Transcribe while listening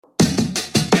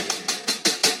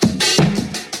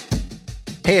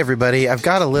Hey everybody, I've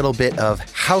got a little bit of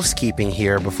housekeeping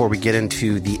here before we get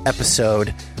into the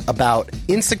episode about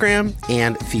Instagram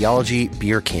and Theology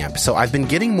Beer Camp. So I've been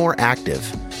getting more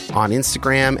active on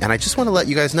Instagram, and I just want to let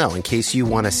you guys know, in case you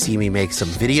want to see me make some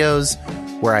videos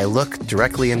where I look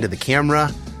directly into the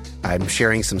camera. I'm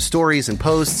sharing some stories and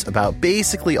posts about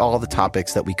basically all the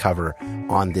topics that we cover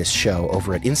on this show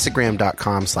over at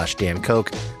Instagram.com/Dan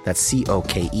Koch. That's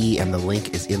C-O-K-E, and the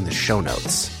link is in the show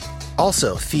notes.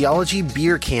 Also, Theology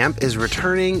Beer Camp is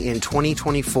returning in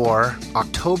 2024,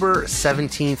 October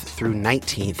 17th through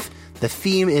 19th. The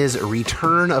theme is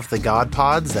Return of the God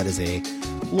Pods. That is a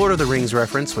Lord of the Rings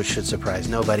reference, which should surprise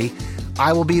nobody.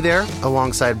 I will be there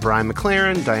alongside Brian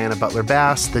McLaren, Diana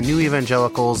Butler-Bass, the New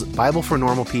Evangelicals, Bible for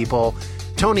Normal People,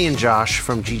 Tony and Josh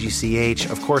from GGCH,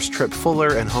 of course Trip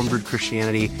Fuller and Homebrewed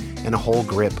Christianity, and a whole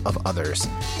grip of others.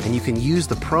 And you can use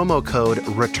the promo code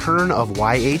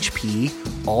RETURNOFYHP,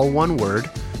 all one word,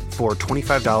 for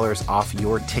 $25 off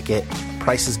your ticket.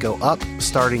 Prices go up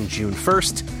starting June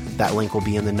 1st. That link will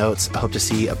be in the notes. I hope to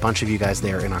see a bunch of you guys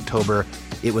there in October.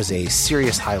 It was a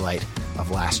serious highlight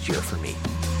of last year for me.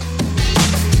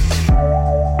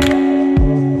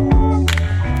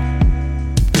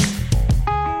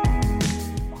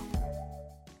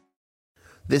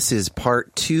 This is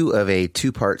part 2 of a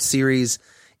 2-part series.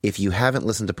 If you haven't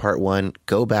listened to part 1,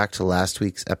 go back to last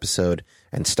week's episode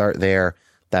and start there.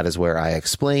 That is where I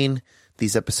explain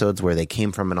these episodes, where they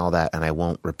came from and all that, and I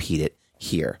won't repeat it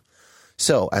here.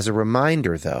 So, as a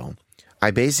reminder, though,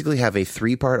 I basically have a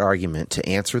 3-part argument to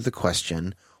answer the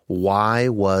question, why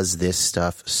was this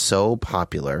stuff so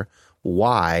popular?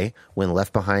 Why, when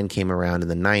Left Behind came around in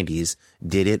the 90s,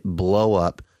 did it blow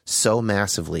up so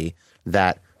massively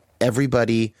that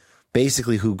everybody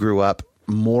basically who grew up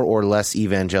more or less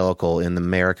evangelical in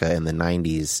America in the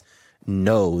 90s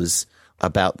knows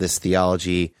about this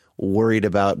theology, worried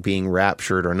about being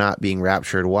raptured or not being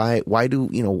raptured? Why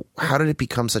do, how did it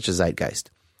become such a zeitgeist?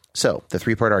 So, the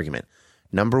 3-part argument.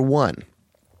 Number 1,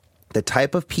 the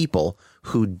type of people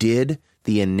who did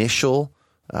the initial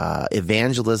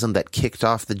evangelism that kicked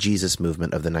off the Jesus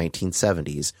movement of the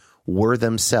 1970s were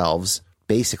themselves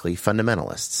basically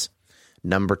fundamentalists.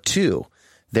 Number 2,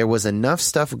 there was enough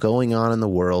stuff going on in the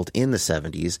world in the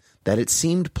 70s that it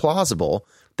seemed plausible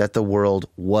that the world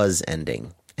was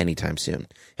ending anytime soon.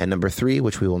 And number 3,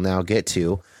 which we will now get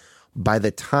to, by the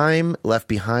time Left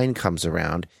Behind comes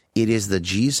around, it is the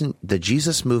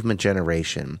Jesus movement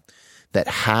generation that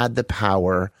had the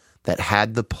power, that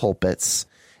had the pulpits,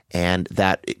 and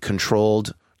that it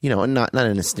controlled, not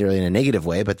necessarily in a negative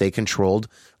way, but they controlled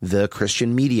the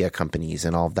Christian media companies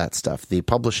and all of that stuff, the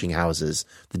publishing houses,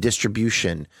 the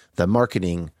distribution, the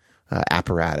marketing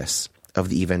apparatus of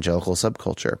the evangelical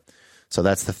subculture. So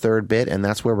that's the 3rd bit, and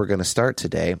that's where we're going to start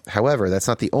today. However, that's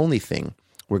not the only thing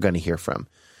we're going to hear from.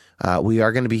 We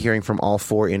are going to be hearing from all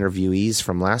 4 interviewees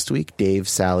from last week, Dave,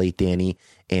 Sally, Danny,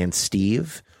 and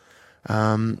Steve.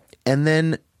 And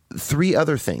then 3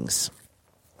 other things.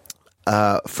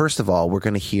 First of all, we're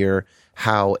going to hear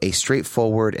how a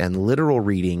straightforward and literal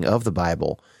reading of the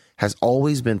Bible has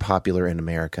always been popular in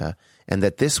America, and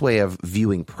that this way of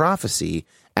viewing prophecy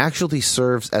actually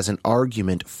serves as an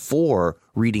argument for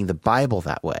reading the Bible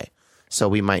that way. So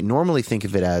we might normally think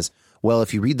of it as, well,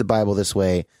 if you read the Bible this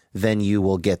way, then you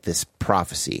will get this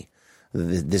prophecy,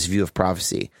 this view of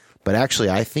prophecy. But actually,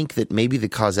 I think that maybe the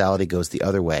causality goes the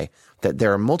other way, that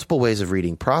there are multiple ways of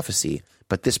reading prophecy,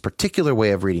 but this particular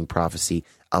way of reading prophecy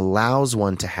allows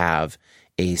one to have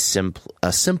a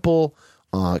simple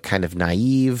kind of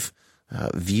naive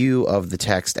view of the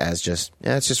text as just,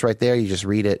 it's just right there, you just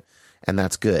read it, and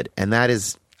that's good. And that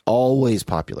is always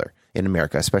popular in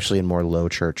America, especially in more low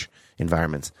church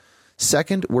environments.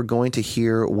 Second, we're going to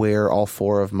hear where all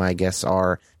 4 of my guests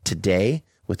are today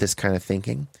with this kind of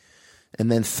thinking.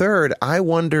 And then third, I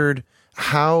wondered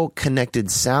how connected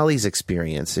Sally's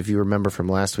experience, if you remember from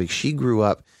last week, she grew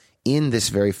up in this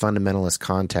very fundamentalist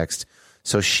context.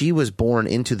 So she was born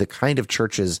into the kind of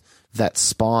churches that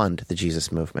spawned the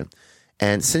Jesus movement.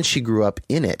 And since she grew up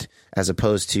in it, as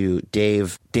opposed to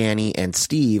Dave, Danny, and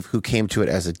Steve, who came to it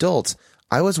as adults,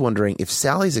 I was wondering if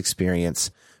Sally's experience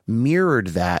mirrored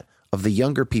that of the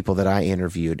younger people that I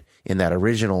interviewed in that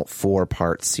original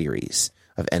 4-part series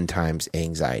of End Times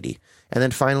Anxiety. And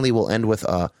then finally, we'll end with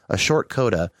a short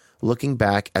coda looking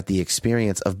back at the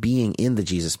experience of being in the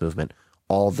Jesus movement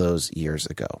all those years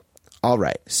ago. All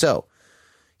right, so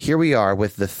here we are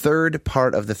with the 3rd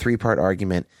part of the 3-part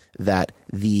argument that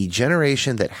the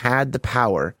generation that had the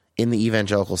power in the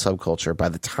evangelical subculture by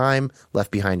the time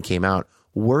Left Behind came out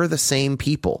were the same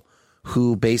people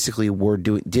who basically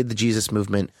did the Jesus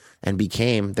movement and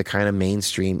became the kind of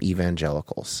mainstream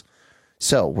evangelicals.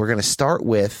 So we're going to start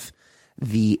with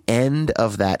the end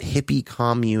of that hippie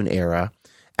commune era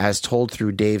as told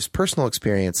through Dave's personal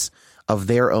experience of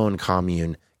their own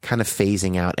commune kind of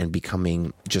phasing out and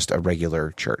becoming just a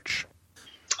regular church.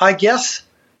 I guess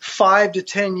 5 to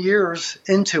 10 years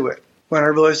into it, when I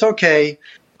realized, okay,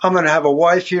 I'm going to have a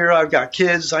wife here. I've got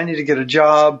kids. I need to get a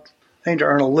job. I need to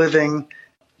earn a living.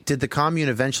 Did the commune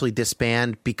eventually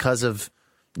disband because of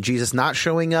Jesus not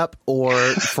showing up or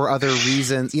for other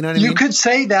reasons? You know what I mean? You could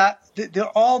say that.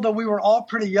 Although we were all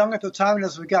pretty young at the time, and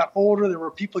as we got older, there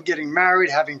were people getting married,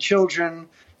 having children,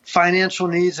 financial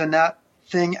needs and that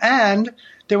thing. And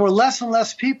there were less and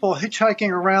less people hitchhiking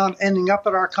around, ending up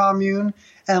at our commune,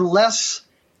 and less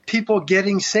people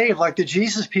getting saved. Like the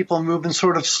Jesus People movement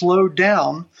sort of slowed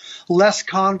down. Less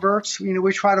converts.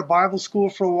 We tried a Bible school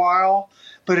for a while,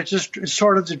 but it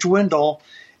started to dwindle.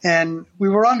 And we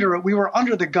were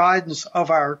under the guidance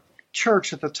of our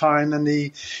church at the time, and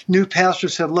the new pastor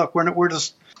said, "Look, we're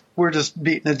just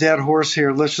beating a dead horse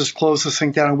here. Let's just close this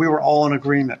thing down." And we were all in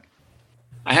agreement.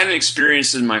 I had an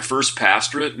experience in my first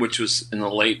pastorate, which was in the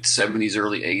late 70s,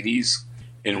 early 80s,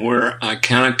 and where I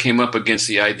kind of came up against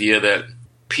the idea that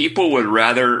people would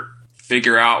rather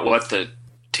figure out what the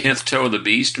 10th toe of the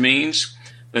beast means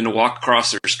than to walk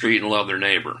across their street and love their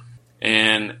neighbor.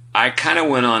 And I kind of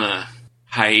went on a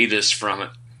hiatus from it.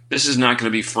 This is not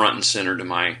going to be front and center to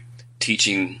my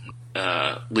teaching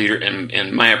leader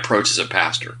and my approach as a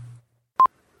pastor.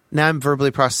 Now I'm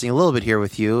verbally processing a little bit here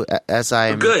with you as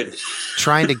I'm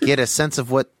trying to get a sense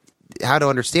of how to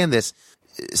understand this.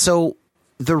 So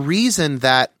the reason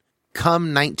that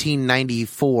come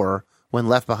 1994, when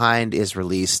Left Behind is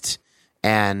released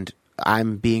and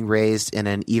I'm being raised in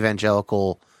an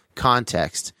evangelical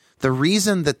context, the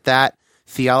reason that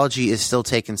theology is still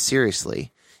taken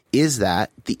seriously is that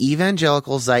the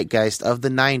evangelical zeitgeist of the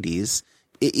 90s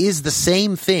is the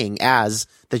same thing as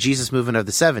the Jesus movement of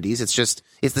the 70s.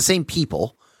 It's the same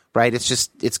people, right?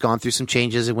 It's gone through some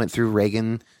changes. It went through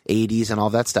Reagan 80s and all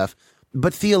that stuff.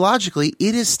 But theologically,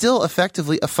 it is still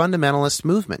effectively a fundamentalist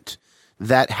movement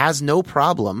that has no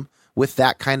problem with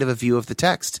that kind of a view of the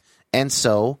text. And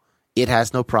so it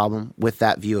has no problem with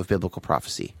that view of biblical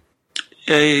prophecy.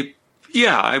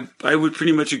 Yeah, I would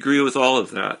pretty much agree with all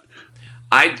of that.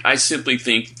 I simply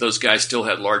think those guys still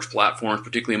had large platforms,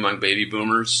 particularly among baby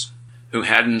boomers who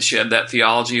hadn't shed that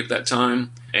theology at that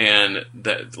time. And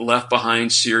the Left Behind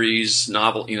series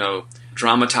novel,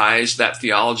 dramatized that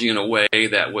theology in a way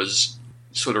that was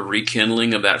sort of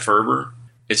rekindling of that fervor.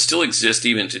 It still exists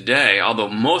even today, although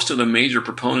most of the major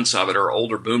proponents of it are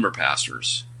older boomer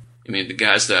pastors. I mean, the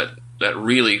guys that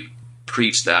really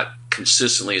preach that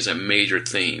consistently as a major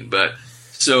theme. But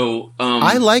so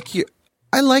I like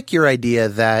your idea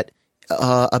that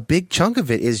a big chunk of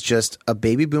it is just a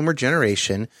baby boomer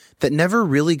generation that never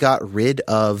really got rid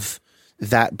of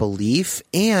that belief.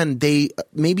 And they,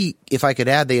 maybe if I could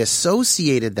add, they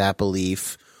associated that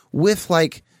belief with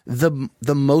like the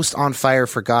most on fire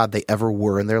for God they ever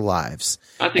were in their lives.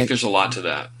 I think there's a lot to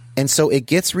that. And so it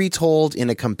gets retold in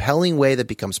a compelling way that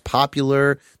becomes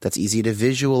popular, that's easy to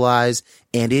visualize,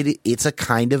 and it's a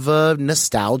kind of a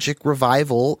nostalgic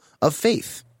revival of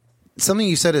faith. Something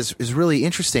you said is really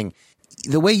interesting.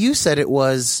 The way you said it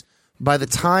was, by the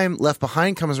time Left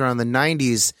Behind comes around in the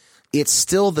 90s, it's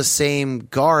still the same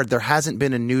guard. There hasn't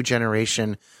been a new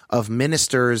generation of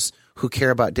ministers who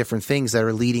care about different things that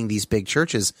are leading these big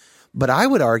churches. But I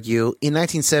would argue in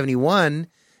 1971,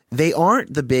 they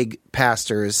aren't the big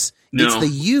pastors. No. It's the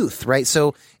youth, right?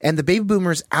 So, and the baby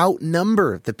boomers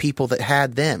outnumber the people that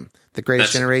had them, the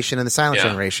greatest generation and the silent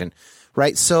generation,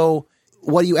 right? So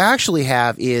what you actually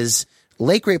have is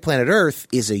Late Great Planet Earth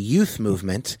is a youth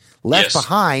movement. Left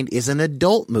Behind is an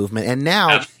adult movement. And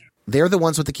now they're the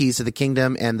ones with the keys to the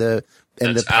kingdom and the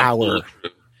power.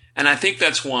 And I think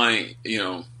that's why,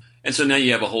 and so now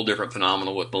you have a whole different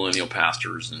phenomenon with millennial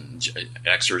pastors and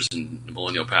Xers and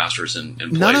millennial pastors and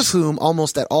none of whom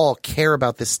almost at all care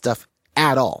about this stuff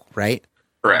at all, right?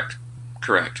 Correct.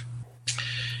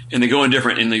 And they go in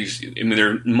different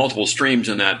there are multiple streams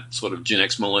in that sort of Gen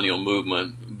X millennial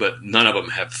movement, but none of them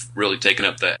have really taken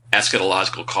up the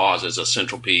eschatological cause as a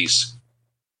central piece.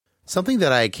 Something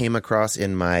that I came across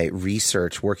in my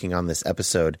research working on this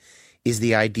episode is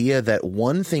the idea that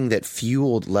one thing that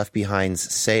fueled Left Behind's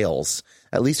sales,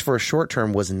 at least for a short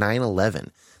term, was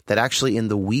 9/11. That actually in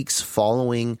the weeks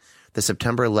following the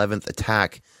September 11th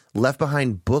attack, Left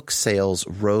Behind book sales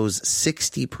rose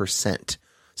 60%.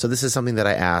 So this is something that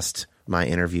I asked my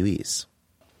interviewees.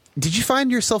 Did you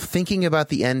find yourself thinking about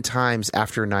the end times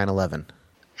after 9/11?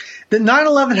 The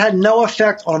 9/11 had no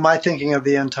effect on my thinking of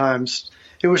the end times.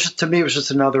 To me, it was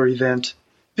just another event.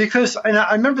 because and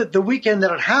I remember the weekend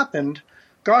that it happened,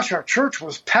 gosh, our church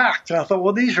was packed. And I thought,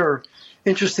 well, these are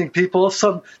interesting people. If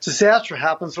some disaster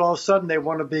happens, all of a sudden they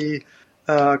want to be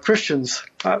Christians.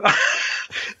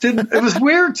 It was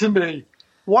weird to me.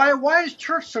 Why is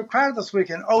church so crowded this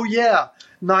weekend? Oh, yeah,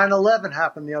 9/11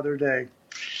 happened the other day.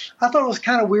 I thought it was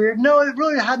kind of weird. No, it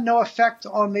really had no effect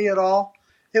on me at all.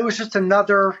 It was just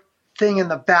another thing in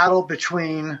the battle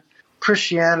between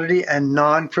Christianity and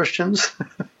non-Christians.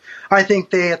 I think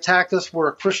they attacked us. We're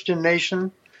a Christian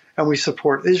nation, and we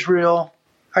support Israel.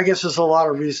 I guess there's a lot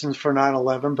of reasons for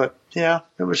 9/11, but yeah,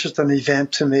 it was just an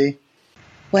event to me.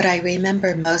 What I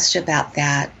remember most about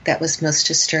that was most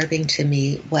disturbing to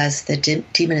me, was the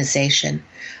demonization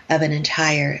of an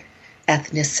entire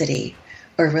ethnicity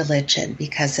or religion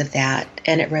because of that.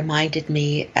 And it reminded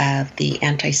me of the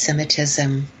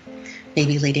anti-Semitism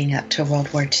maybe leading up to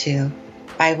World War II.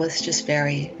 I was just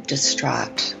very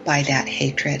distraught by that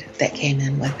hatred that came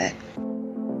in with it.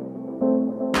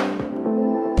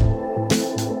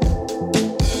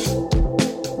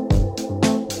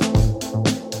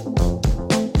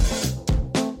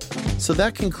 So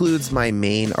that concludes my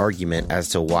main argument as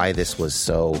to why this was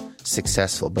so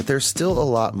successful. But there's still a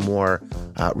lot more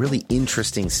really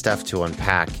interesting stuff to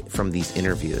unpack from these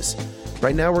interviews.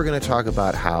 Right now, we're going to talk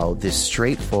about how this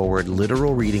straightforward,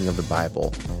 literal reading of the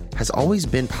Bible has always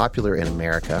been popular in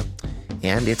America,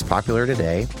 and it's popular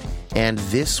today. And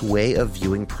this way of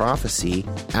viewing prophecy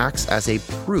acts as a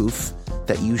proof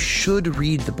that you should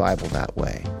read the Bible that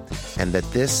way, and that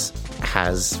this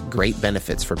has great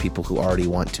benefits for people who already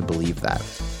want to believe that.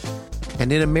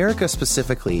 And in America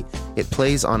specifically, it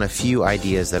plays on a few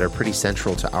ideas that are pretty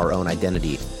central to our own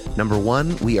identity. Number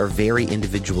one, we are very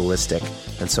individualistic,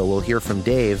 and so we'll hear from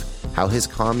Dave how his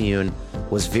commune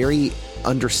was very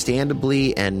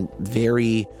understandably and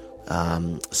very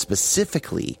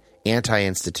specifically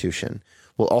anti-institution.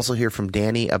 We'll also hear from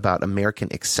Danny about American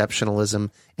exceptionalism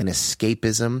and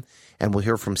escapism, and we'll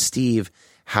hear from Steve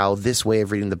how this way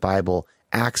of reading the Bible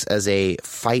acts as a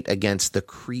fight against the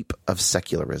creep of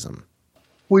secularism.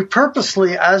 We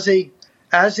purposely, as a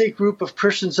group of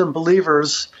Christians and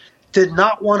believers, did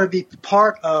not want to be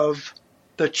part of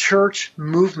the church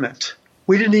movement.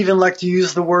 We didn't even like to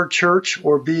use the word church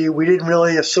we didn't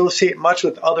really associate much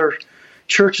with other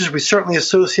churches. We certainly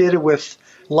associated with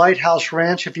Lighthouse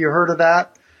Ranch, if you heard of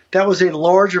that. That was a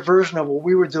larger version of what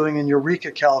we were doing in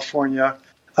Eureka, California.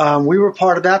 We were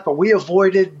part of that, but we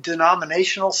avoided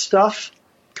denominational stuff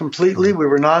completely. We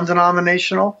were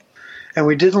non-denominational, and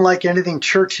we didn't like anything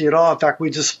churchy at all. In fact, we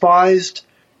despised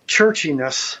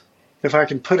churchiness, if I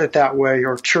can put it that way,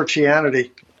 or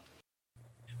churchianity.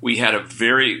 We had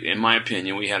in my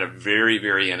opinion, we had a very,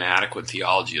 very inadequate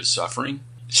theology of suffering.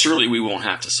 Surely we won't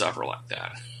have to suffer like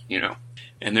that,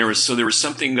 And there was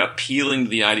something appealing to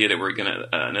the idea that we're going to,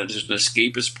 there's an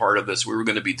escapist part of this. We were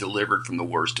going to be delivered from the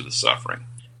worst of the suffering.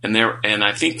 And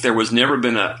I think there was never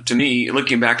been to me,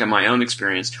 looking back on my own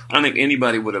experience, I don't think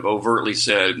anybody would have overtly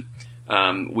said,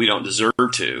 we don't deserve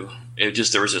to.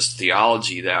 There was this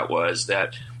theology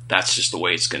that's just the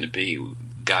way it's going to be.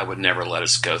 God would never let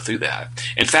us go through that.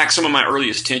 In fact, some of my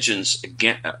earliest tensions,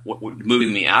 again,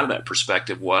 moving me out of that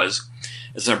perspective was,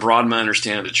 as I broadened my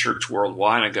understanding of the church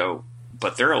worldwide, I go,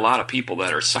 but there are a lot of people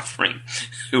that are suffering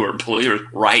who are believers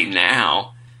right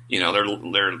now.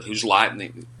 They're whose life.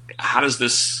 How does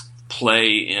this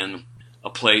play in a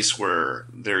place where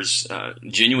there's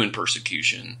genuine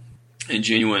persecution and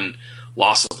genuine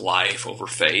loss of life over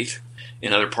faith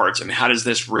in other parts? I mean, how does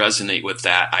this resonate with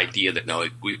that idea that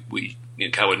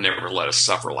God would never let us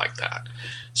suffer like that?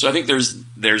 So I think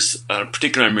there's a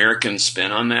particular American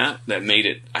spin on that made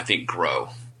it, I think, grow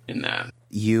in that.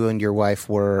 You and your wife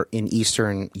were in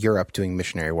Eastern Europe doing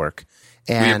missionary work.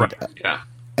 And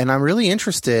I'm really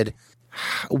interested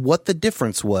what the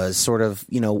difference was, sort of,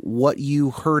 what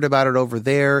you heard about it over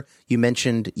there. You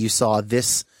mentioned you saw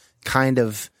this kind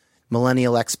of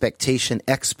millennial expectation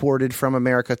exported from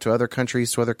America to other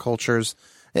countries, to other cultures.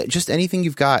 Just anything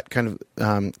you've got kind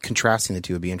of contrasting the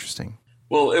two would be interesting.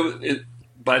 Well,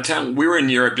 by the time we were in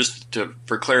Europe,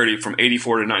 for clarity, from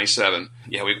 84 to 97,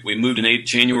 we moved in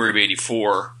January of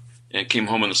 84 and came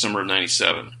home in the summer of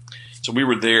 97. So we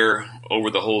were there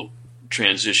over the whole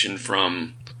transition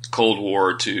from Cold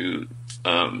War to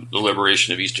the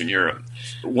liberation of Eastern Europe.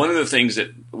 One of the things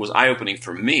that was eye-opening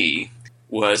for me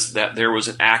was that there was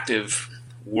an active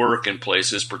work in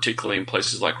places, particularly in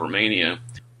places like Romania,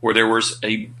 where there was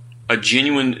a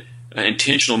genuine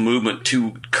intentional movement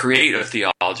to create a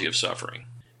theology of suffering.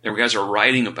 There were guys who are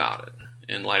writing about it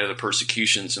in light of the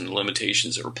persecutions and the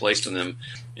limitations that were placed on them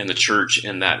in the church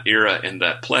in that era and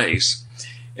that place.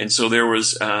 And so there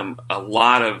was a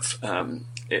lot of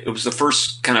it was the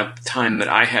first kind of time that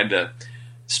I had to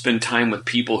spend time with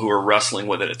people who were wrestling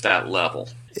with it at that level.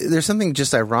 There's something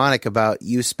just ironic about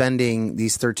you spending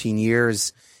these 13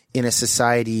 years in a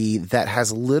society that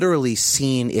has literally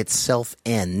seen itself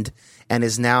end and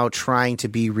is now trying to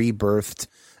be rebirthed.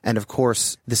 And of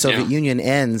course, the Soviet Union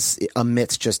ends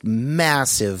amidst just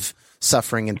massive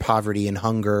suffering and poverty and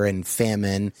hunger and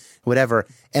famine, whatever.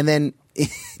 And then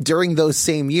during those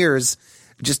same years,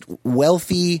 just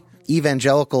wealthy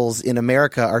evangelicals in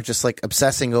America are just like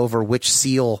obsessing over which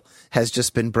seal has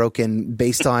just been broken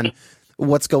based on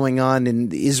what's going on in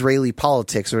Israeli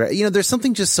politics. Or, there's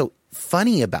something just so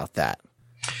funny about that.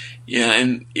 Yeah,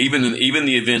 and even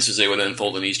the events as they would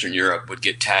unfold in Eastern Europe would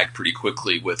get tagged pretty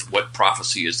quickly with what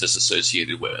prophecy is this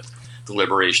associated with. The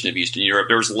liberation of Eastern Europe.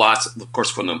 There was lots, of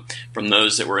course, from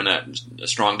those that were in that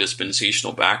strong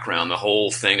dispensational background. The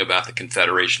whole thing about the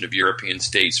Confederation of European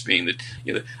States being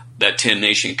that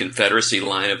 10-nation confederacy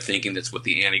line of thinking that's what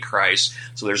the Antichrist.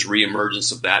 So there's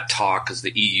reemergence of that talk as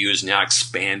the EU is now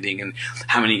expanding, and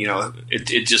how many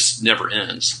it just never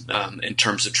ends in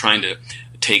terms of trying to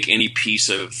take any piece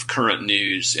of current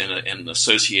news and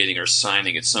associating or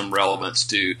assigning it some relevance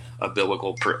to a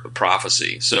biblical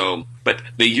prophecy. So, but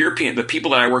the people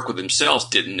that I work with themselves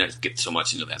didn't get so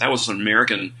much into that. That was an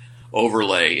American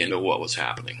overlay into what was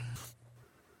happening.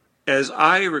 As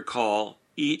I recall,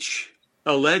 each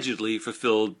allegedly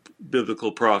fulfilled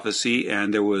biblical prophecy,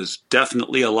 and there was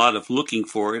definitely a lot of looking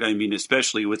for it. I mean,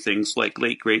 especially with things like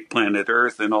Late Great Planet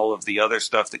Earth and all of the other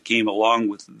stuff that came along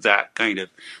with that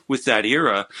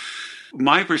era.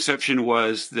 My perception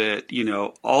was that,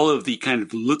 all of the kind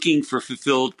of looking for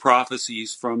fulfilled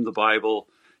prophecies from the Bible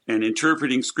and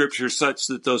interpreting scripture such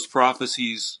that those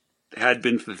prophecies had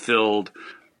been fulfilled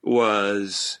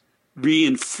was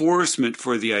reinforcement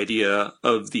for the idea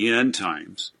of the end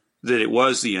times. That it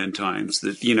was the end times,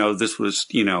 that, this was,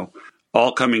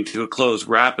 all coming to a close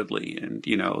rapidly. And,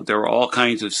 there were all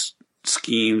kinds of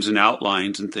schemes and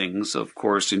outlines and things, of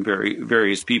course, in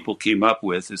various people came up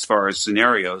with as far as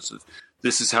scenarios of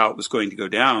this is how it was going to go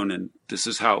down. And this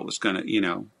is how it was going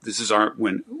to, this is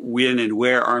when and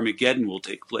where Armageddon will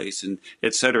take place, and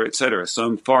et cetera, et cetera.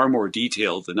 Some far more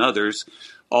detailed than others,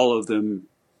 all of them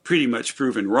pretty much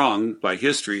proven wrong by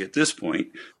history at this point.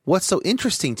 What's so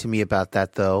interesting to me about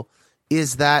that, though,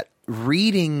 is that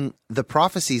reading the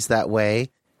prophecies that way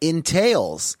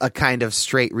entails a kind of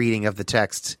straight reading of the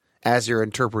text as your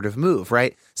interpretive move,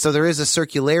 right? So there is a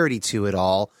circularity to it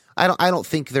all. I don't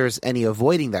think there's any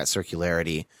avoiding that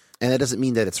circularity, and that doesn't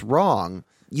mean that it's wrong.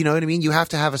 You know what I mean? You have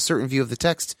to have a certain view of the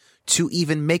text to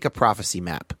even make a prophecy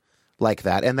map like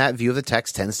that, and that view of the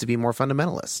text tends to be more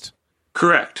fundamentalist.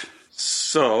 Correct.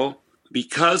 So,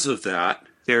 because of that,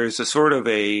 there's a sort of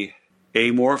a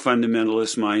more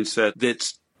fundamentalist mindset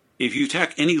that's, if you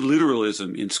attack any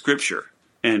literalism in Scripture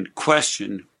and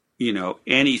question,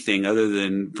 anything other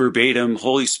than verbatim,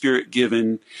 Holy Spirit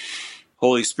given,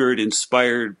 Holy Spirit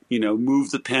inspired, move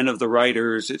the pen of the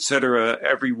writers, etc.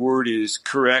 Every word is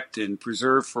correct and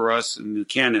preserved for us in the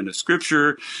canon of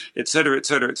Scripture, etc.,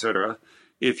 etc., etc.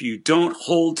 If you don't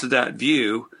hold to that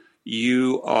view,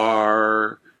 you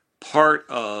are part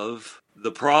of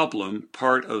the problem,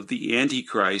 part of the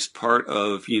Antichrist, part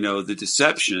of, the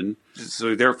deception.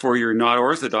 So therefore you're not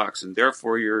Orthodox, and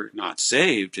therefore you're not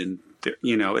saved, and,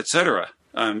 et cetera.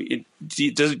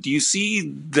 Do you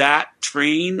see that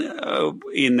train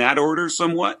in that order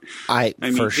somewhat?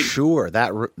 Sure.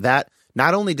 That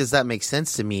not only does that make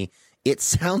sense to me, it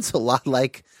sounds a lot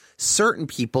like certain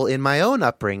people in my own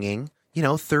upbringing,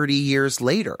 30 years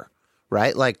later.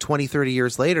 Right? Like 20, 30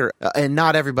 years later, and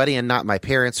not everybody, and not my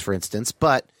parents, for instance,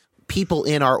 but people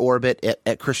in our orbit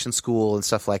at Christian school and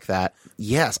stuff like that.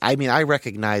 Yes. I mean, I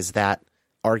recognize that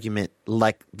argument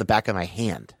like the back of my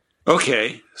hand.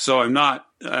 Okay. So I'm not,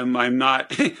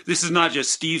 this is not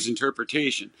just Steve's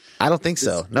interpretation. I don't think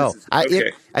so. No.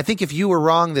 Okay. I think if you were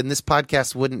wrong, then this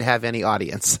podcast wouldn't have any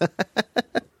audience.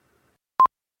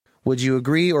 Would you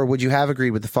agree, or would you have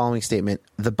agreed with the following statement?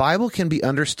 The Bible can be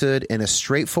understood in a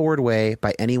straightforward way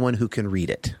by anyone who can read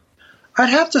it.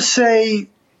 I'd have to say,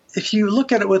 if you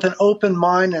look at it with an open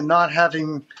mind and not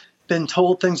having been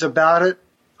told things about it,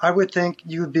 I would think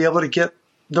you would be able to get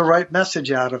the right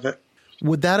message out of it.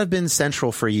 Would that have been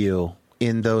central for you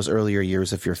in those earlier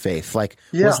years of your faith? Like,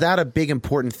 yeah. Was that a big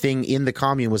important thing in the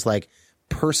commune? Was like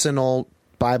personal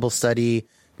Bible study?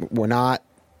 We're not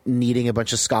needing a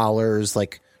bunch of scholars,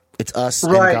 like, it's us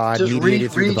and God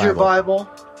mediated through the Bible. Read your Bible,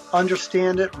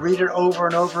 understand it, read it over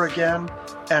and over again,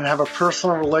 and have a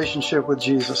personal relationship with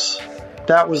Jesus.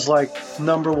 That was like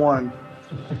number one.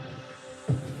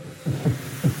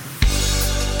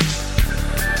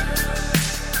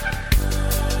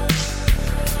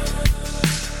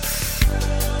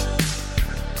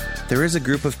 there is a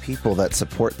group of people that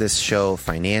support this show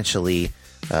financially.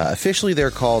 Officially,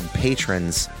 they're called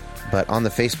patrons, but on the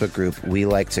Facebook group, we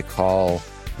like to call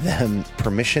them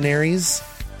permissionaries.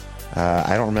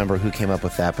 I don't remember who came up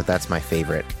with that, but that's my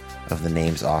favorite of the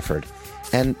names offered.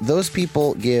 And those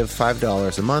people give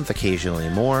 $5 a month, occasionally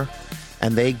more,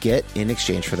 and they get, in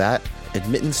exchange for that,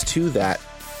 admittance to that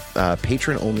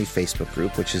patron-only Facebook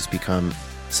group, which has become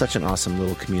such an awesome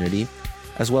little community,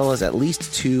 as well as at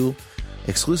least 2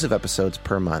 exclusive episodes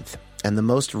per month. And the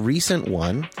most recent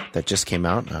one that just came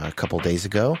out a couple days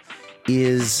ago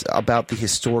is about the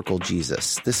historical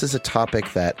Jesus. This is a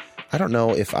topic that I don't know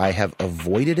if I have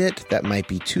avoided it. That might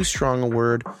be too strong a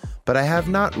word, but I have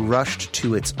not rushed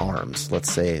to its arms,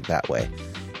 let's say it that way.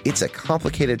 It's a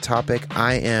complicated topic.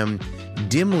 I am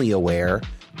dimly aware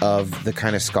of the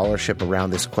kind of scholarship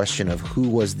around this question of who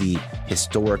was the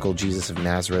historical Jesus of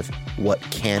Nazareth, what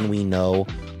can we know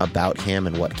about him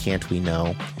and what can't we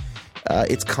know.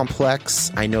 It's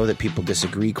complex. I know that people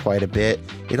disagree quite a bit.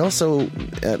 It also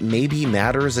maybe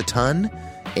matters a ton,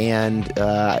 and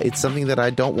it's something that I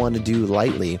don't want to do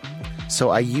lightly. So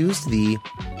I used the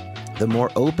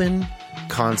more open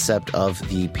concept of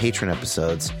the patron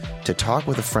episodes to talk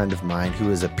with a friend of mine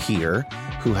who is a peer,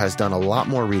 who has done a lot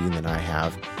more reading than I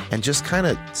have, and just kind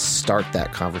of start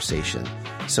that conversation.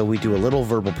 So we do a little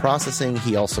verbal processing.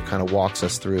 He also kind of walks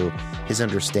us through his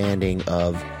understanding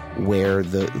of where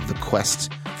the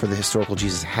quest for the historical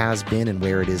Jesus has been and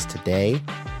where it is today,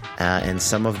 and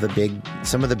some of the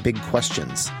big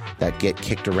questions that get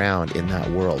kicked around in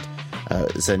that world.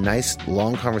 It's a nice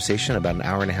long conversation, about an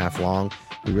hour and a half long.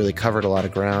 We really covered a lot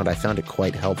of ground. I found it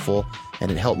quite helpful, and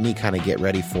it helped me kind of get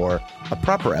ready for a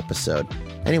proper episode.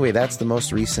 Anyway, that's the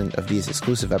most recent of these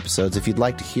exclusive episodes. If you'd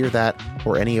like to hear that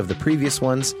or any of the previous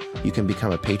ones, you can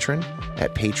become a patron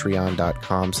at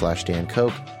patreon.com/Dan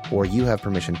Koch or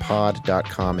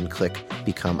youhavepermissionpod.com and click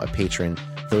Become a Patron.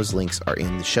 Those links are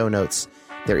in the show notes.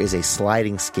 There is a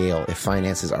sliding scale if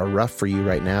finances are rough for you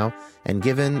right now. And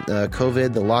given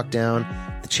COVID, the lockdown,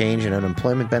 the change in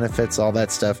unemployment benefits, all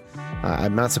that stuff,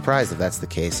 I'm not surprised if that's the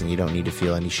case, and you don't need to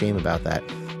feel any shame about that.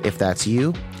 If that's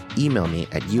you, email me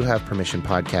at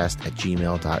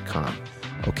youhavepermissionpodcast@gmail.com.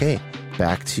 Okay,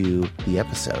 back to the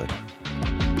episode.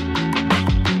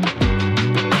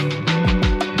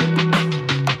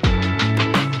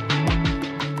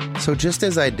 So just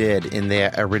as I did in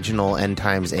the original End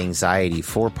Times Anxiety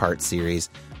 4-part series,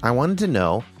 I wanted to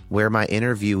know where my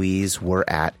interviewees were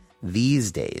at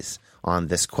these days on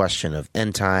this question of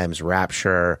end times,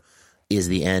 rapture, is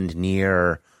the end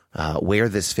near, where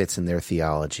this fits in their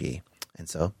theology. And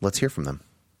so let's hear from them.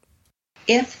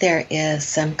 If there is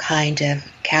some kind of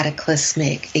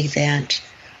cataclysmic event,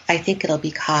 I think it'll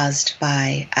be caused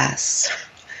by us,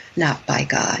 not by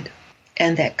God,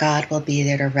 and that God will be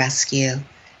there to rescue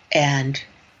and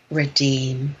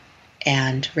redeem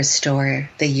and restore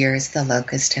the years the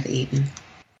locusts have eaten.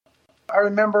 I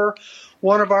remember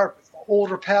one of our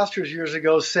older pastors years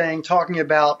ago talking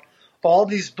about all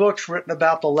these books written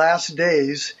about the last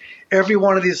days, every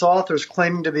one of these authors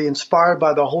claiming to be inspired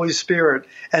by the Holy Spirit,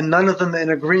 and none of them in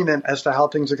agreement as to how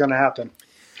things are going to happen.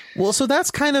 Well, so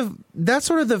that's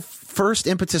sort of the first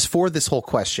impetus for this whole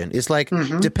question is like,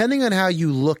 depending on how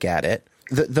you look at it,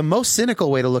 the most cynical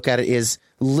way to look at it is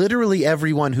literally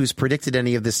everyone who's predicted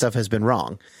any of this stuff has been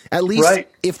wrong. At least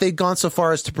if they'd gone so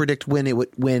far as to predict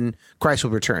when Christ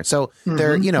would return. So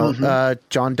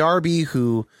John Darby,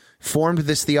 who formed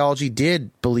this theology,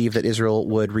 did believe that Israel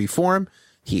would reform.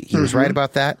 He was right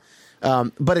about that.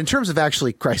 But in terms of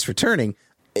actually Christ returning,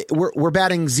 we're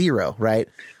batting 0, right?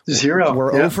 0.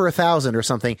 We're over 1,000 or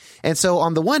something. And so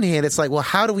on the one hand, it's like, well,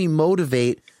 how do we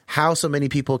motivate how so many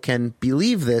people can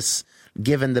believe this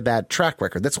given the bad track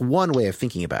record? That's one way of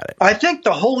thinking about it. I think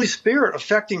the Holy Spirit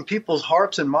affecting people's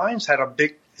hearts and minds had a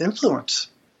big influence.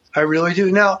 I really do.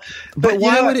 Now, but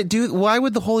why would it do? Why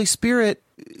would the Holy Spirit?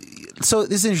 So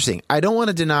this is interesting.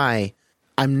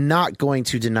 I'm not going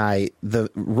to deny the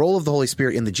role of the Holy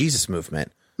Spirit in the Jesus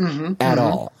movement at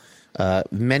all.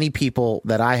 Many people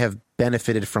that I have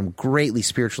benefited from greatly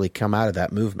spiritually come out of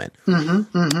that movement.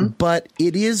 But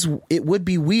it would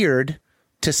be weird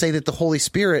to say that the Holy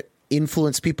Spirit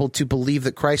influenced people to believe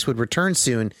that Christ would return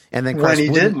soon and then Christ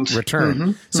wouldn't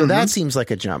return. So that seems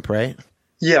like a jump, right?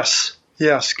 Yes,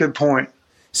 good point.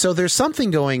 So there's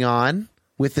something going on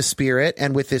with the Spirit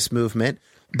and with this movement,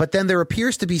 but then there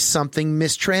appears to be something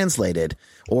mistranslated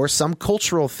or some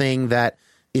cultural thing that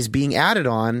is being added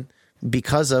on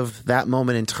because of that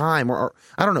moment in time, or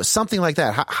I don't know, something like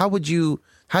that. How do you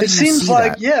see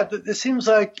that? It seems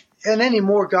like, and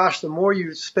the more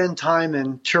you spend time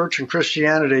in church and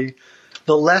Christianity,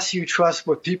 the less you trust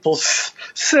what people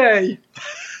say.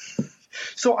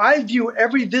 So I view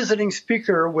every visiting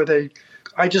speaker with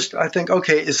I think,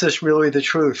 okay, is this really the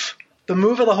truth? The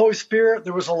move of the Holy Spirit,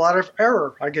 there was a lot of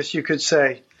error, I guess you could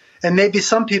say. And maybe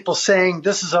some people saying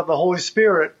this is of the Holy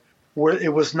Spirit where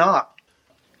it was not.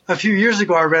 A few years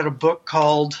ago, I read a book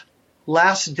called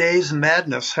Last Days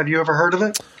Madness. Have you ever heard of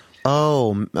it?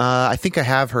 Oh, I think I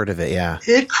have heard of it, yeah.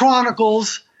 It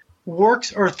chronicles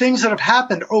works or things that have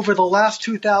happened over the last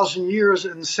 2,000 years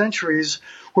and centuries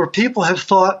where people have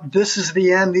thought this is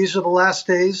the end, these are the last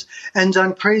days, and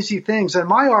done crazy things. And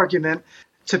my argument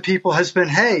to people has been,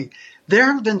 hey, there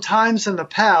have been times in the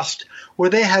past where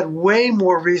they had way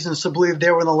more reasons to believe they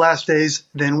were in the last days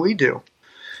than we do.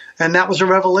 And that was a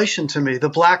revelation to me. The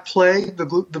Black Plague, the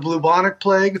bubonic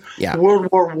plague, yeah. World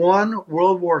War I,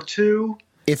 World War II.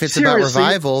 If it's about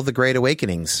revival, the Great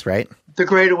Awakenings, right?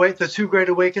 The two Great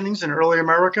Awakenings in early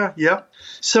America, yep.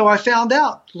 So I found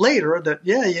out later that,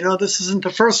 this isn't the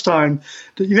first time.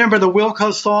 You remember the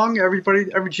Wilco song?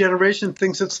 Every generation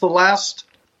thinks it's the last.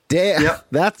 Damn,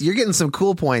 yep. You're getting some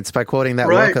cool points by quoting that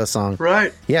Wilco song.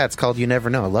 Right. Yeah, it's called You Never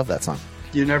Know. I love that song.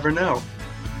 You never know.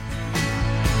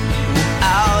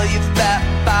 All you fat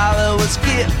followers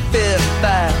get fit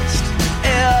fast.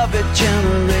 Every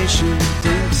generation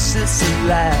thinks it's the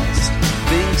last,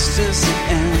 thinks it's the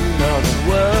end of the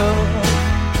world.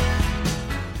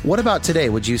 What about today?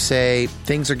 Would you say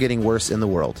things are getting worse in the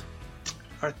world?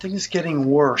 Are things getting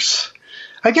worse?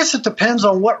 I guess it depends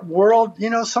on what world.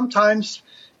 Sometimes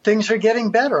things are getting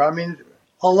better. I mean,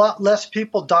 a lot less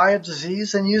people die of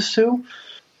disease than used to.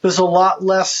 There's a lot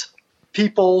less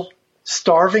people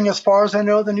starving, as far as I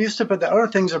know, than used to, but the other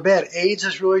things are bad. AIDS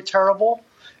is really terrible.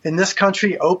 In this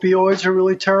country, opioids are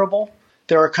really terrible.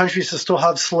 There are countries that still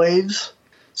have slaves.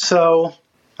 So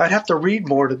I'd have to read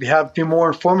more to be more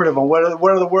informative on whether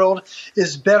the world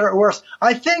is better or worse.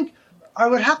 I think I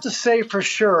would have to say for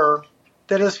sure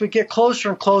that as we get closer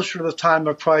and closer to the time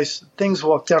of Christ, things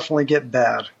will definitely get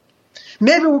bad.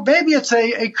 Maybe it's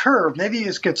a curve. Maybe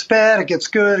it gets bad, it gets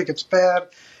good, it gets bad.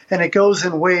 And it goes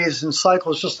in waves and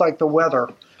cycles just like the weather.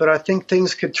 But I think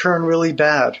things could turn really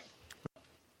bad.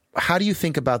 How do you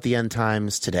think about the end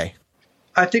times today?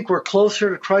 I think we're closer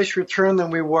to Christ's return than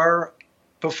we were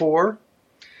before.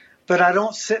 But I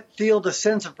don't feel the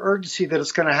sense of urgency that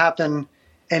it's going to happen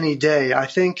any day. I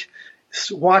think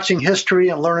watching history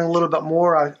and learning a little bit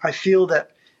more, I feel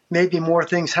that maybe more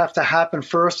things have to happen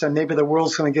first, and maybe the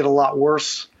world's going to get a lot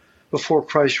worse before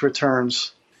Christ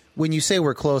returns. When you say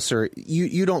we're closer,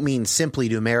 you don't mean simply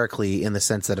numerically in the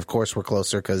sense that, of course, we're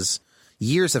closer because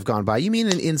years have gone by. You mean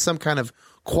in some kind of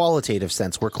qualitative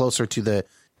sense, we're closer to the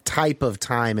type of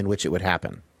time in which it would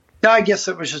happen. No, I guess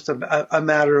it was just a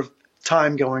matter of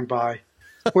time going by.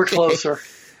 We're closer.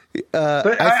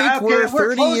 But I think we're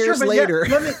 30 closer, years later.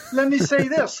 Let me say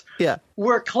this. Yeah.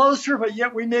 We're closer, but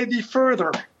yet we may be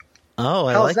further. Oh,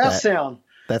 I How's like that. How's that sound?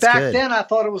 That's Back good. then, I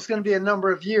thought it was going to be a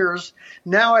number of years.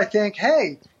 Now I think,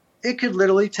 hey, it could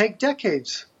literally take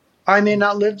decades. I may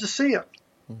not live to see it.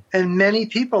 And many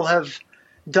people have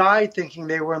died thinking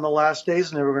they were in the last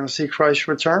days and they were going to see Christ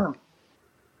return.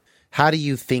 How do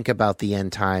you think about the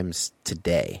end times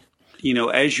today?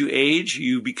 As you age,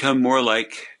 you become more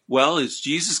like, well, is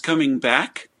Jesus coming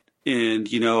back? And,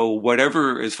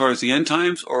 whatever as far as the end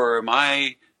times, or am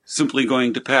I simply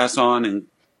going to pass on and,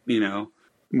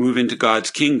 move into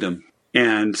God's kingdom?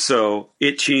 And so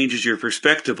it changes your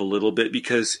perspective a little bit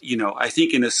because, I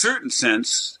think in a certain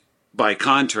sense, by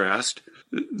contrast,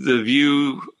 the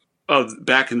view of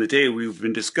back in the day we've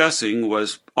been discussing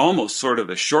was almost sort of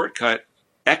a shortcut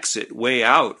exit way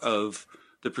out of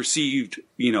the perceived,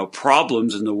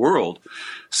 problems in the world.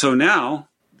 So now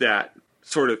that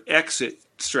sort of exit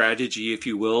strategy, if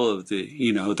you will, of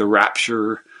the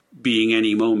rapture being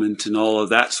any moment and all of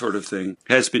that sort of thing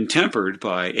has been tempered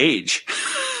by age.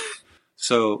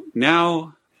 So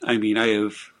now, I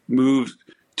have moved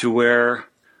to where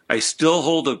I still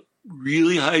hold a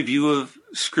really high view of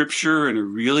Scripture and a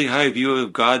really high view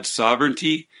of God's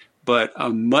sovereignty, but a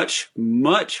much,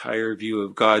 much higher view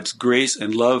of God's grace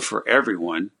and love for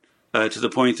everyone, to the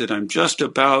point that I'm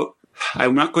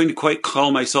not going to quite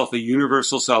call myself a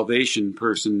universal salvation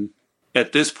person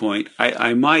at this point.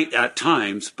 I might at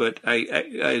times, but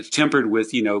it's tempered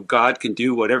with, God can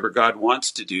do whatever God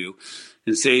wants to do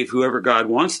and save whoever God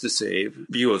wants to save,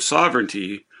 view of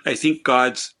sovereignty. I think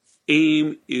God's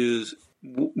aim is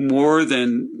more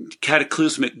than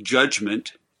cataclysmic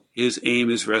judgment. His aim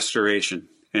is restoration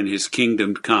and his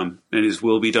kingdom come and his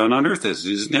will be done on earth as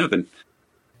it is in heaven.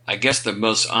 I guess the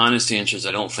most honest answer is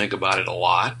I don't think about it a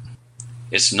lot.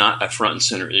 It's not a front and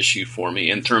center issue for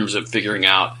me in terms of figuring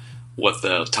out what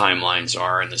the timelines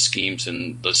are and the schemes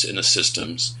and the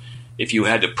systems. If you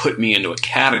had to put me into a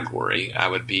category, I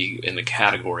would be in the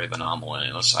category of an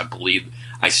amillennialist.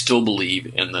 I still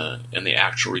believe in the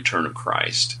actual return of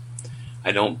Christ.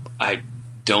 I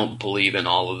don't believe in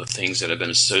all of the things that have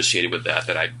been associated with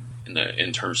that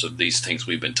in terms of these things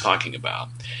we've been talking about.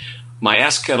 My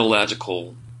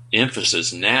eschatological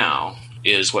emphasis now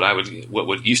is what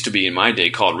would used to be in my day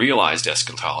called realized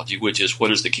eschatology, which is what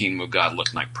does the kingdom of God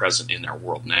look like present in our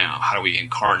world now? How are we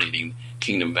incarnating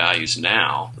kingdom values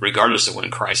now, regardless of when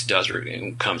Christ does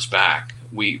and comes back?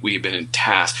 We've been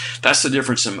tasked. That's the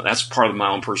difference. That's part of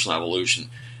my own personal evolution.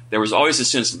 There was always a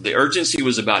sense that the urgency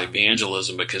was about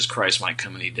evangelism because Christ might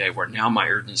come any day, where now my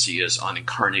urgency is on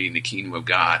incarnating the kingdom of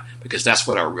God because that's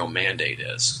what our real mandate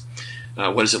is.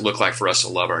 What does it look like for us to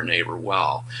love our neighbor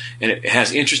well? And it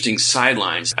has interesting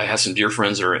sidelines. I have some dear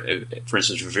friends that are, for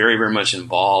instance, very, very much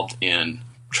involved in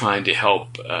trying to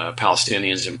help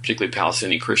Palestinians, and particularly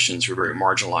Palestinian Christians who are very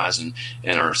marginalized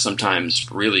and are sometimes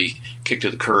really kicked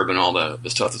to the curb and all the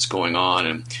stuff that's going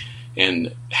on,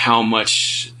 and how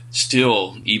much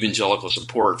still evangelical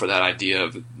support for that idea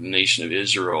of the nation of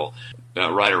Israel,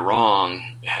 right or wrong,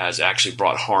 has actually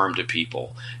brought harm to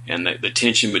people. And the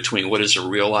tension between what is a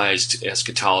realized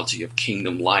eschatology of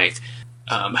kingdom life,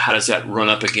 how does that run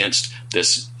up against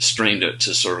this stream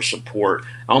to sort of support,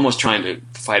 almost trying to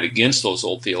fight against those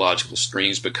old theological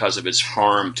streams because of its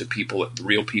harm to people,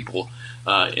 real people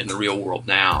in the real world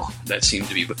now, that seem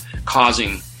to be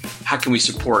causing. How can we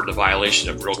support the violation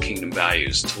of real kingdom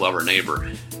values to love our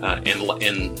neighbor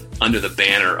and under the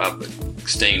banner of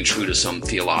staying true to some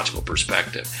theological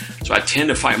perspective? So I tend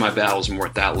to fight my battles more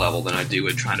at that level than I do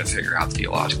in trying to figure out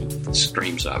theological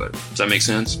streams of it. Does that make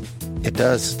sense? It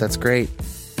does. That's great.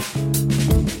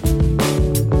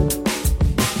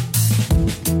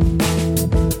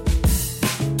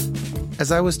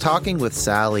 As I was talking with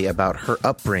Sally about her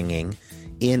upbringing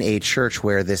in a church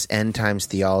where this end times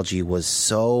theology was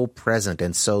so present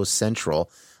and so central,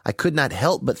 I could not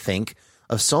help but think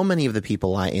of so many of the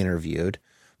people I interviewed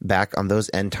back on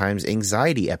those end times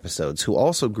anxiety episodes who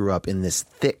also grew up in this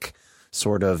thick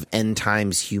sort of end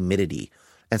times humidity.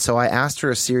 And so I asked her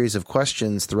a series of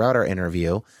questions throughout our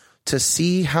interview to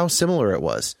see how similar it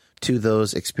was to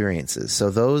those experiences. So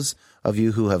those of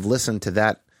you who have listened to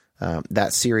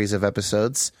that series of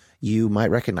episodes, you might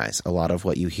recognize a lot of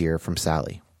what you hear from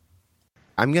Sally.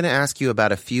 I'm going to ask you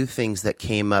about a few things that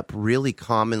came up really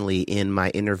commonly in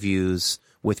my interviews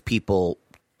with people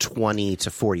 20 to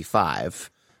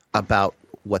 45 about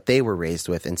what they were raised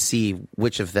with and see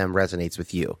which of them resonates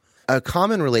with you. A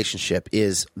common relationship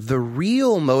is the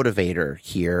real motivator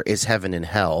here is heaven and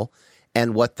hell,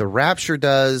 and what the rapture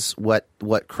does, what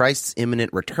Christ's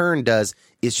imminent return does,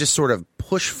 is just sort of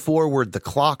push forward the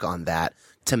clock on that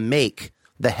to make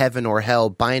the heaven or hell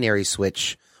binary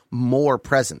switch more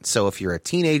present. So if you're a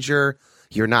teenager,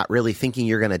 you're not really thinking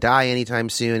you're going to die anytime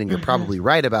soon, and you're probably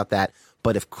right about that.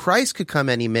 But if Christ could come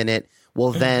any minute,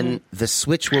 well, then the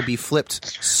switch will be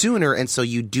flipped sooner, and so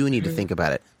you do need to think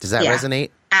about it. Does that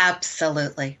resonate?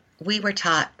 Absolutely. We were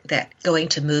taught that going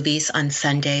to movies on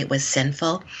Sunday was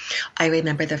sinful. I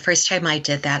remember the first time I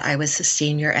did that, I was a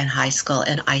senior in high school,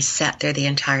 and I sat there the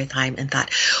entire time and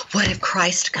thought, what if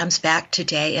Christ comes back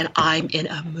today and I'm in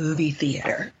a movie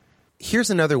theater? Here's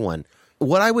another one.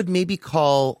 What I would maybe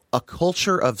call a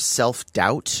culture of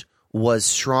self-doubt was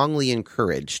strongly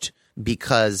encouraged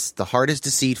because the heart is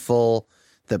deceitful,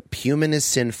 the human is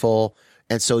sinful,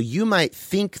 and so you might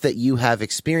think that you have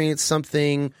experienced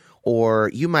something, or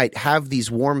you might have these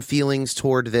warm feelings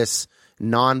toward this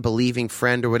non-believing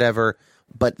friend or whatever,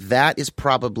 but that is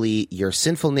probably your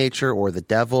sinful nature or the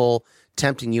devil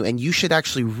tempting you, and you should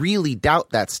actually really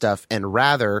doubt that stuff and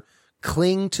rather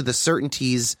cling to the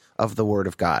certainties of the Word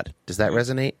of God. Does that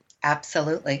resonate?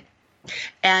 Absolutely.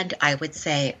 And I would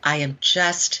say I am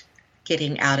just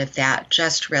getting out of that,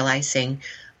 just realizing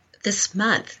this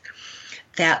month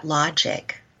that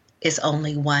logic is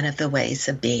only one of the ways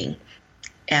of being.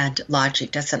 And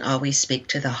logic doesn't always speak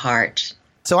to the heart.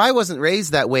 So I wasn't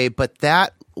raised that way, but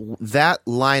that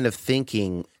line of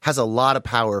thinking has a lot of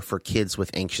power for kids with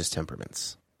anxious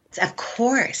temperaments. Of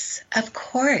course.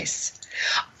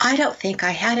 I don't think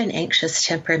I had an anxious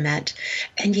temperament,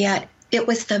 and yet it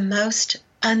was the most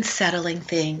unsettling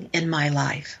thing in my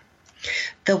life.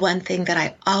 The one thing that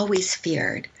I always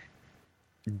feared.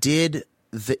 Did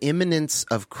the imminence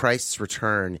of Christ's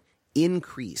return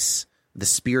increase the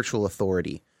spiritual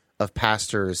authority of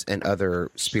pastors and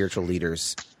other spiritual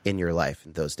leaders in your life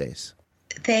in those days?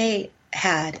 They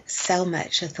had so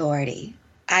much authority.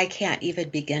 I can't even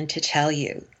begin to tell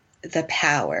you the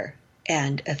power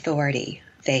and authority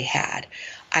they had.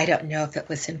 I don't know if it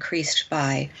was increased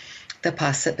by the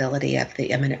possibility of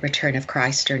the imminent return of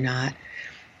Christ or not.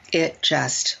 It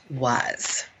just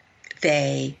was.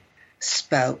 They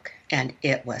spoke, and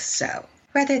it was so.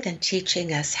 Rather than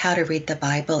teaching us how to read the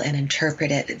Bible and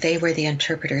interpret it, they were the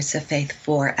interpreters of faith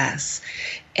for us.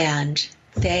 And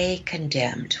they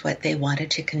condemned what they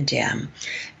wanted to condemn.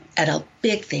 And a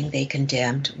big thing they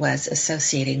condemned was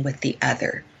associating with the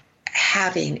other.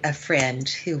 Having a friend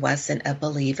who wasn't a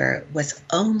believer was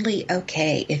only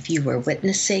okay if you were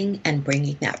witnessing and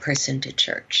bringing that person to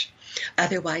church.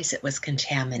 Otherwise, it was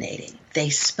contaminating. They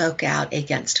spoke out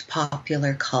against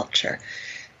popular culture.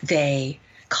 They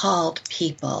called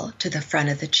people to the front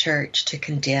of the church to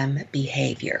condemn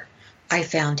behavior. I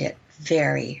found it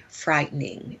very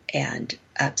frightening and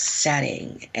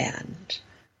upsetting and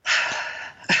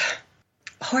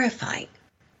horrifying.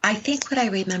 I think what I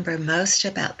remember most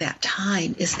about that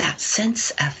time is that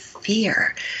sense of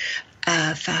fear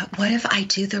of what if I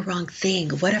do the wrong thing?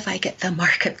 What if I get the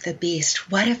mark of the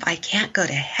beast? What if I can't go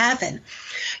to heaven?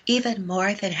 Even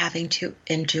more than having to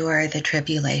endure the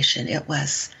tribulation, it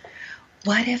was,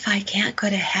 what if I can't go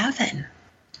to heaven?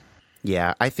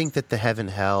 Yeah, I think that the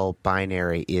heaven-hell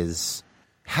binary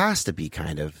has to be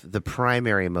kind of the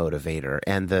primary motivator,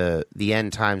 and the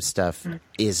end time stuff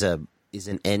is an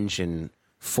engine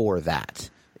for that.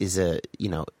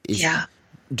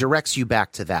 Directs you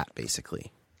back to that,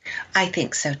 basically. I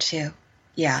think so too.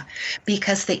 Yeah,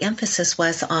 because the emphasis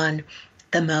was on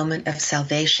the moment of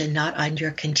salvation, not on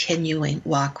your continuing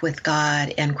walk with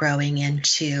God and growing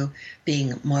into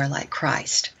being more like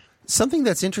Christ. Something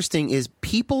that's interesting is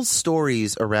people's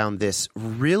stories around this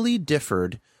really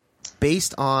differed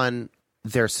based on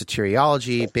their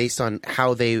soteriology, based on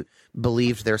how they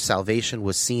believed their salvation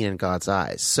was seen in God's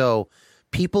eyes. So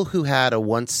people who had a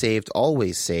once saved,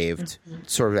 always saved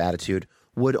sort of attitude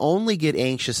would only get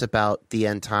anxious about the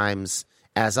end times,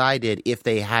 as I did, if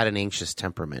they had an anxious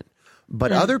temperament.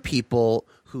 But other people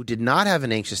who did not have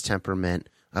an anxious temperament,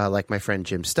 like my friend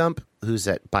Jim Stump, who's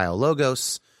at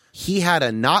BioLogos, he had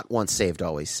a not once saved,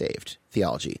 always saved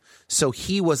theology. So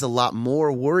he was a lot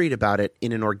more worried about it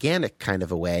in an organic kind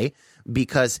of a way,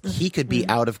 because he could be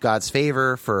out of God's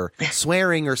favor for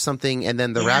swearing or something, and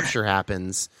then the rapture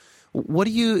happens. What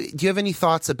do you have any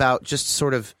thoughts about just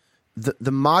sort of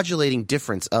the modulating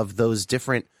difference of those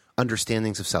different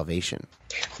understandings of salvation?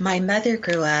 My mother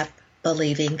grew up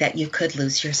believing that you could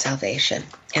lose your salvation,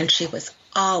 and she was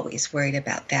always worried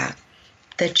about that.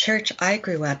 The church I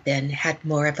grew up in had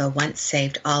more of a once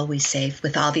saved, always saved,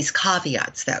 with all these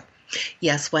caveats, though.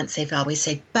 Yes, once saved, always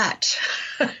saved, but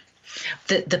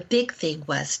the big thing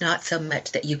was not so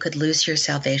much that you could lose your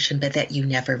salvation, but that you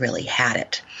never really had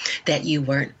it, that you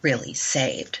weren't really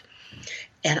saved.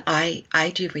 And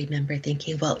I do remember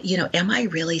thinking, well, am I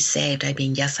really saved? I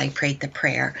mean, yes, I prayed the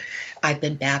prayer. I've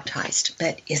been baptized,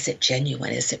 but is it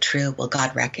genuine? Is it true? Will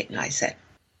God recognize it?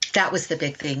 That was the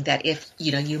big thing, that if,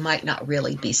 you might not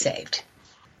really be saved.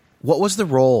 What was the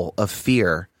role of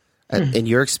fear in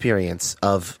your experience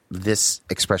of this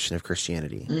expression of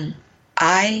Christianity?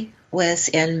 I was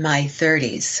in my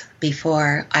 30s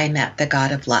before I met the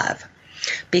God of love,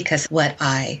 because what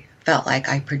I felt like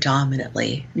I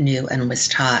predominantly knew and was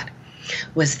taught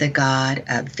was the God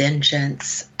of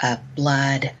vengeance, of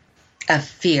blood, of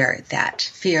fear, that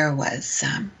fear was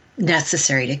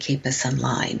necessary to keep us in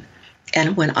line.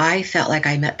 And when I felt like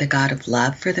I met the God of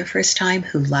love for the first time,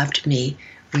 who loved me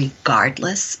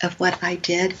regardless of what I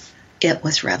did, it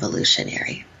was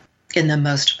revolutionary in the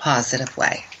most positive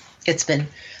way. It's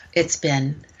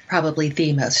been probably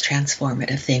the most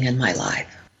transformative thing in my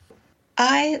life.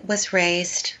 I was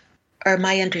raised, or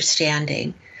my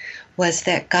understanding was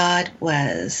that God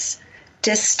was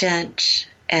distant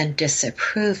and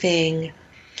disapproving,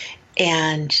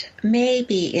 and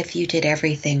maybe if you did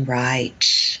everything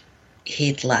right,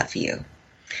 he'd love you.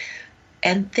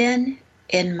 And then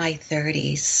in my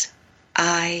 30s,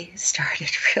 I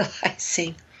started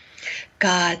realizing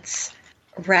God's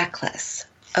reckless,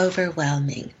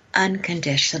 overwhelming,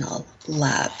 unconditional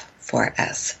love for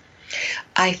us.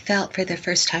 I felt for the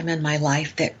first time in my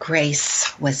life that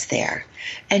grace was there.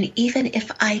 And even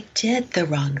if I did the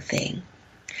wrong thing,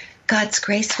 God's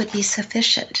grace would be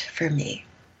sufficient for me.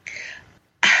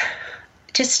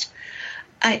 Just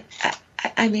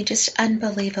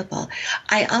unbelievable.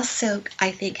 I also,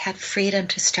 I think, had freedom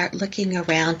to start looking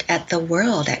around at the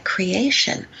world, at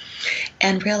creation,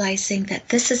 and realizing that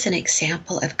this is an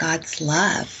example of God's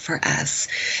love for us.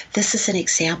 This is an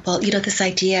example, this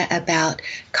idea about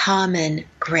common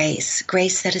grace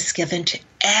that is given to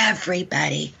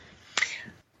everybody.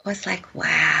 It was like,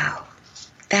 wow,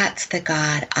 that's the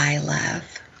God I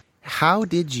love. How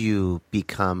did you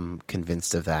become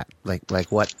convinced of that?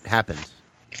 Like what happened?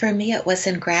 For me, it was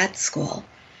in grad school.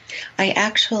 I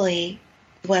actually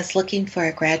was looking for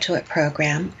a graduate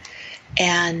program,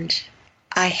 and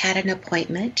I had an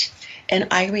appointment. And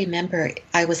I remember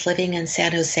I was living in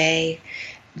San Jose.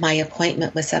 My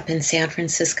appointment was up in San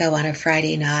Francisco on a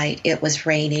Friday night. It was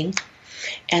raining.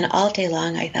 And all day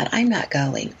long, I thought, I'm not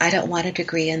going. I don't want a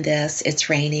degree in this. It's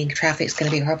raining. Traffic's going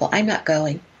to be horrible. I'm not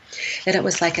going. And it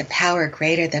was like a power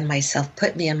greater than myself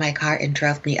put me in my car and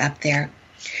drove me up there.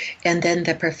 And then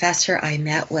the professor I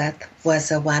met with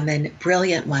was a woman,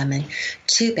 brilliant woman,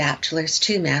 2 bachelors,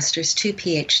 2 masters, 2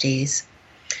 PhDs,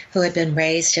 who had been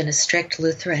raised in a strict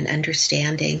Lutheran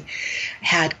understanding,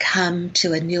 had come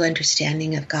to a new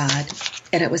understanding of God.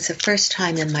 And it was the first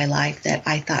time in my life that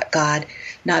I thought God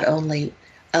not only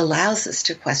allows us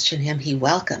to question him, he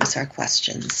welcomes our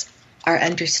questions. Our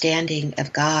understanding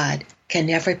of God can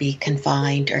never be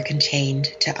confined or contained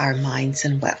to our minds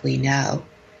and what we know.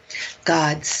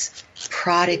 God's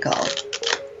prodigal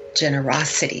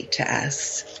generosity to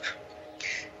us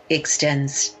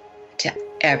extends to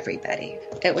everybody.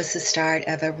 It was the start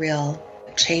of a real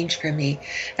change for me.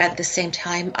 At the same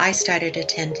time, I started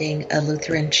attending a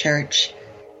Lutheran church.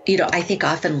 I think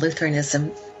often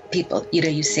Lutheranism, people,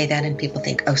 you say that and people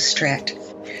think, oh, strict.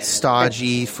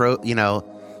 Stodgy, frozen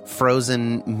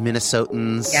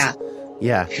Minnesotans. Yeah.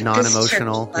 Yeah,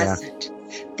 non-emotional. Yeah.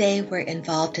 They were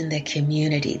involved in the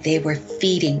community. They were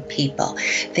feeding people.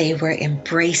 They were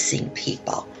embracing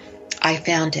people. I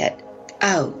found it,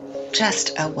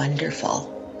 just a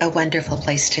wonderful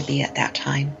place to be at that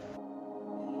time.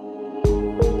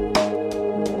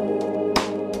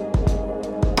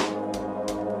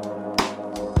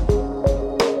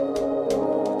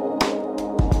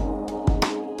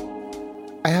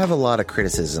 I have a lot of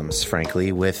criticisms,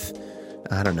 frankly, with,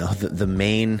 I don't know,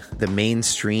 the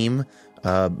mainstream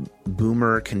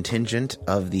boomer contingent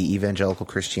of the evangelical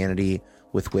Christianity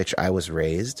with which I was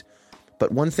raised.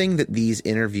 But one thing that these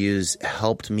interviews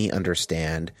helped me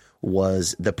understand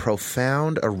was the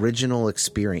profound original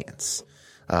experience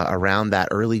around that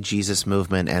early Jesus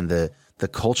movement and the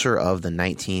culture of the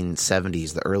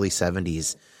 1970s, the early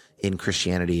 70s in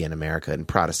Christianity in America and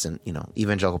Protestant,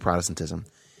 evangelical Protestantism.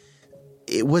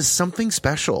 It was something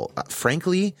special.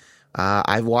 Frankly,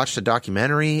 I've watched a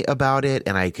documentary about it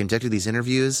and I conducted these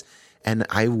interviews, and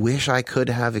I wish I could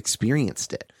have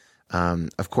experienced it.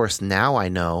 Of course, now I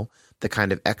know the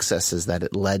kind of excesses that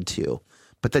it led to,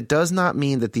 but that does not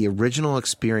mean that the original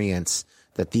experience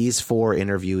that these 4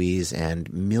 interviewees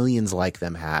and millions like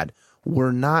them had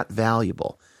were not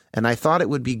valuable. And I thought it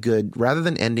would be good, rather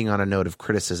than ending on a note of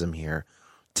criticism here,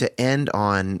 to end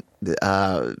on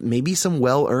maybe some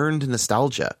well-earned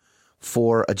nostalgia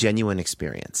for a genuine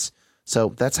experience.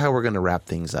 So that's how we're going to wrap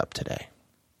things up today.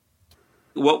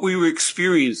 What we were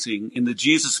experiencing in the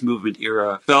Jesus movement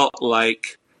era felt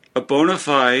like a bona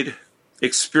fide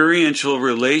experiential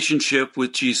relationship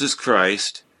with Jesus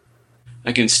Christ.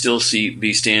 I can still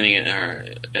be standing in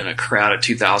a crowd of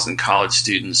 2,000 college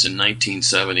students in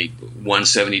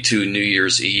 1972 New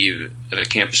Year's Eve at a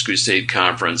Campus Crusade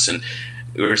conference, and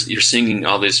you're singing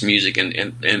all this music, and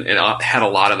it had a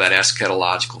lot of that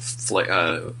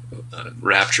eschatological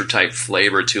rapture type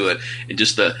flavor to it, and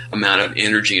just the amount of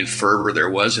energy and fervor there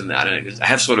was in that. And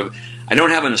I don't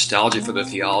have a nostalgia for the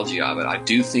theology of it. I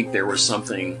do think there was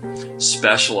something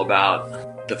special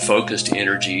about the focused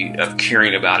energy of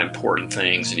caring about important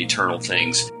things and eternal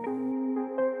things.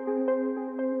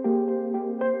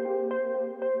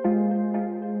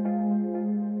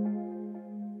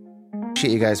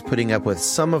 Appreciate you guys putting up with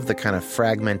some of the kind of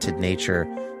fragmented nature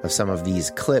of some of these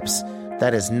clips.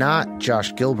 That is not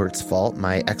Josh Gilbert's fault,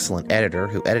 my excellent editor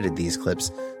who edited these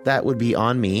clips. That would be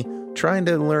on me, trying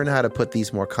to learn how to put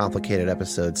these more complicated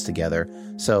episodes together.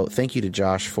 So thank you to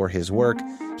Josh for his work.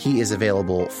 He is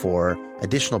available for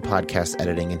additional podcast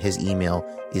editing, and his email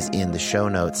is in the show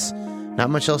notes. Not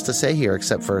much else to say here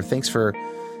except for thanks for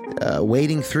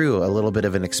wading through a little bit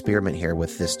of an experiment here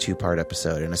with this 2-part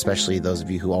episode, and especially those of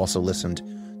you who also listened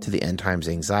to the End Times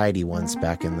Anxiety ones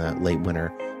back in the late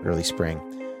winter, early spring.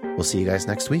 We'll see you guys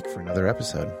next week for another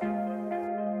episode.